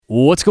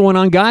What's going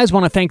on, guys?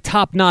 Want to thank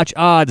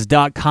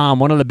TopNotchOdds.com,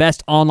 one of the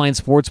best online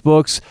sports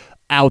books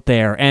out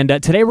there. And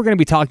today we're going to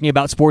be talking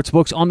about sports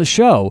books on the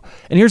show.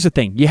 And here's the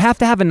thing. You have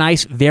to have a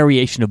nice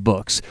variation of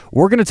books.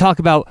 We're going to talk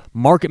about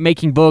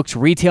market-making books,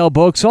 retail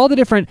books, all the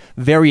different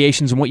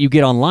variations in what you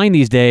get online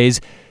these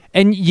days.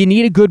 And you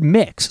need a good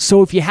mix.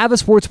 So if you have a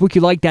sports book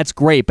you like, that's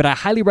great. But I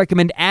highly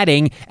recommend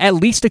adding at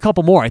least a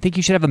couple more. I think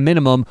you should have a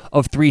minimum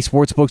of 3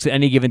 sports books at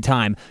any given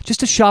time,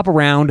 just to shop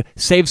around,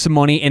 save some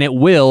money, and it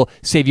will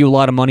save you a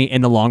lot of money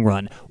in the long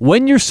run.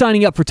 When you're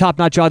signing up for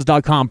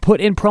TopNotchOdds.com,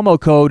 put in promo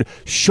code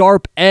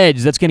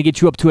SHARPEDGE. That's going to get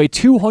you up to a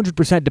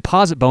 200%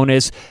 deposit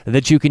bonus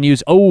that you can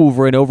use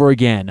over and over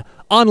again.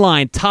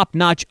 Online,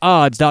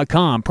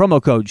 TopNotchOdds.com,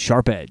 promo code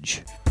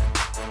SHARPEDGE.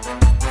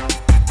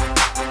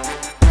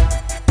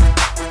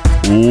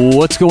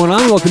 What's going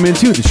on? Welcome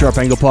into the Sharp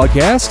Angle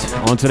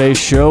Podcast. On today's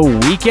show,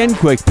 Weekend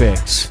Quick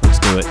Picks. Let's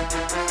do it.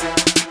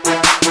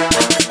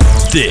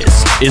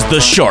 This is the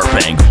Sharp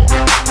Angle.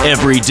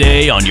 Every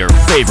day on your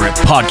favorite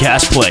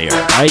podcast player.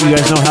 All right, you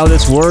guys know how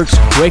this works.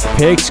 Quick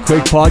picks,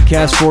 quick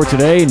podcast for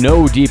today.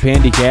 No deep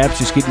handicaps.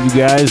 Just getting you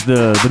guys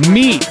the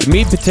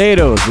meat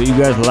potatoes, what you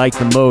guys like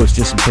the most.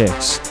 Just some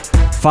picks.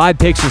 5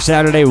 picks for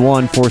Saturday,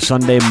 1 for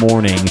Sunday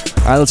morning.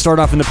 All right, let's start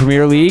off in the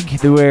Premier League,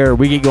 where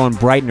we get going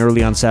bright and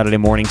early on Saturday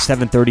morning,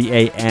 7:30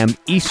 a.m.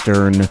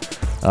 Eastern.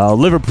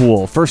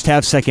 Liverpool, first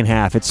half, second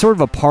half. It's sort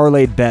of a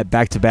parlayed bet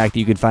back-to-back that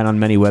you can find on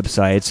many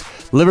websites.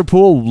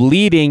 Liverpool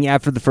leading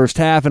after the first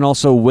half and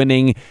also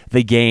winning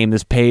the game.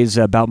 This pays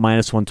about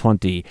minus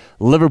 120.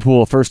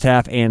 Liverpool, first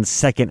half and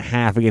second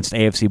half against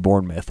AFC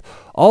Bournemouth.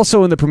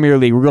 Also in the Premier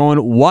League, we're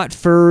going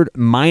Watford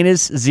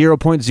minus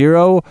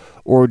 0.0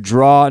 or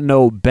draw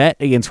no bet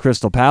against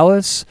Crystal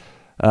Palace.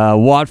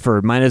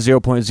 Watford minus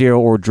 0.0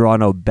 or draw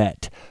no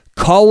bet.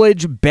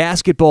 College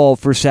basketball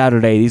for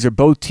Saturday. These are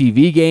both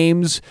TV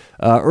games.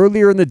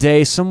 Earlier in the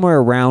day, somewhere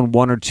around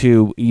 1 or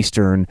 2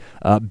 Eastern,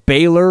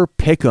 Baylor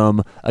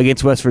Pick'em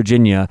against West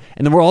Virginia.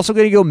 And then we're also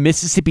going to go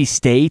Mississippi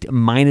State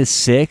minus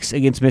 6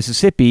 against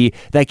Mississippi.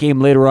 That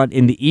game later on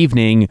in the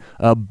evening.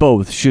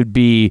 Both should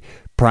be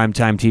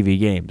primetime TV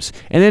games.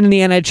 And then in the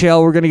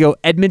NHL, we're going to go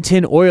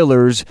Edmonton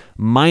Oilers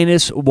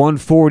minus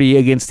 140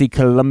 against the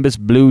Columbus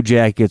Blue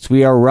Jackets.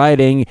 We are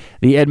riding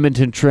the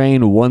Edmonton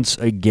train once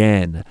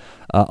again.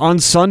 On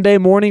Sunday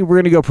morning, we're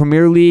going to go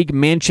Premier League,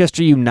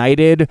 Manchester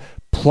United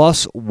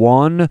plus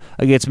 1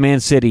 against Man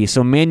City.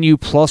 So Man U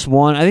plus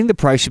 1. I think the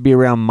price should be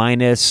around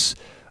minus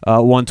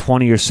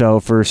 120 or so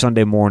for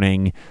Sunday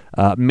morning.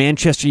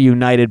 Manchester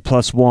United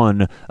plus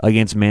 1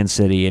 against Man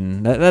City.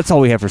 And that's all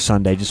we have for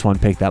Sunday. Just one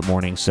pick that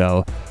morning. So,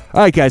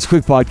 all right, guys,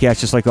 quick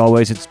podcast just like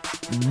always. It's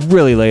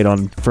really late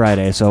on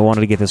Friday, so I wanted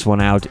to get this one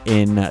out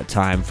in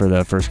time for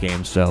the first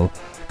game. So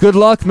good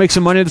luck. Make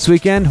some money this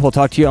weekend. We'll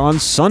talk to you on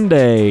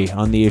Sunday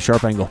on the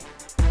Sharp Angle.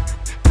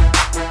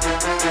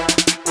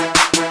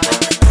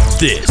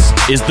 This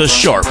is the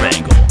Sharp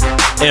Angle.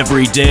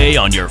 Every day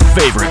on your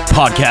favorite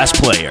podcast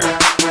player.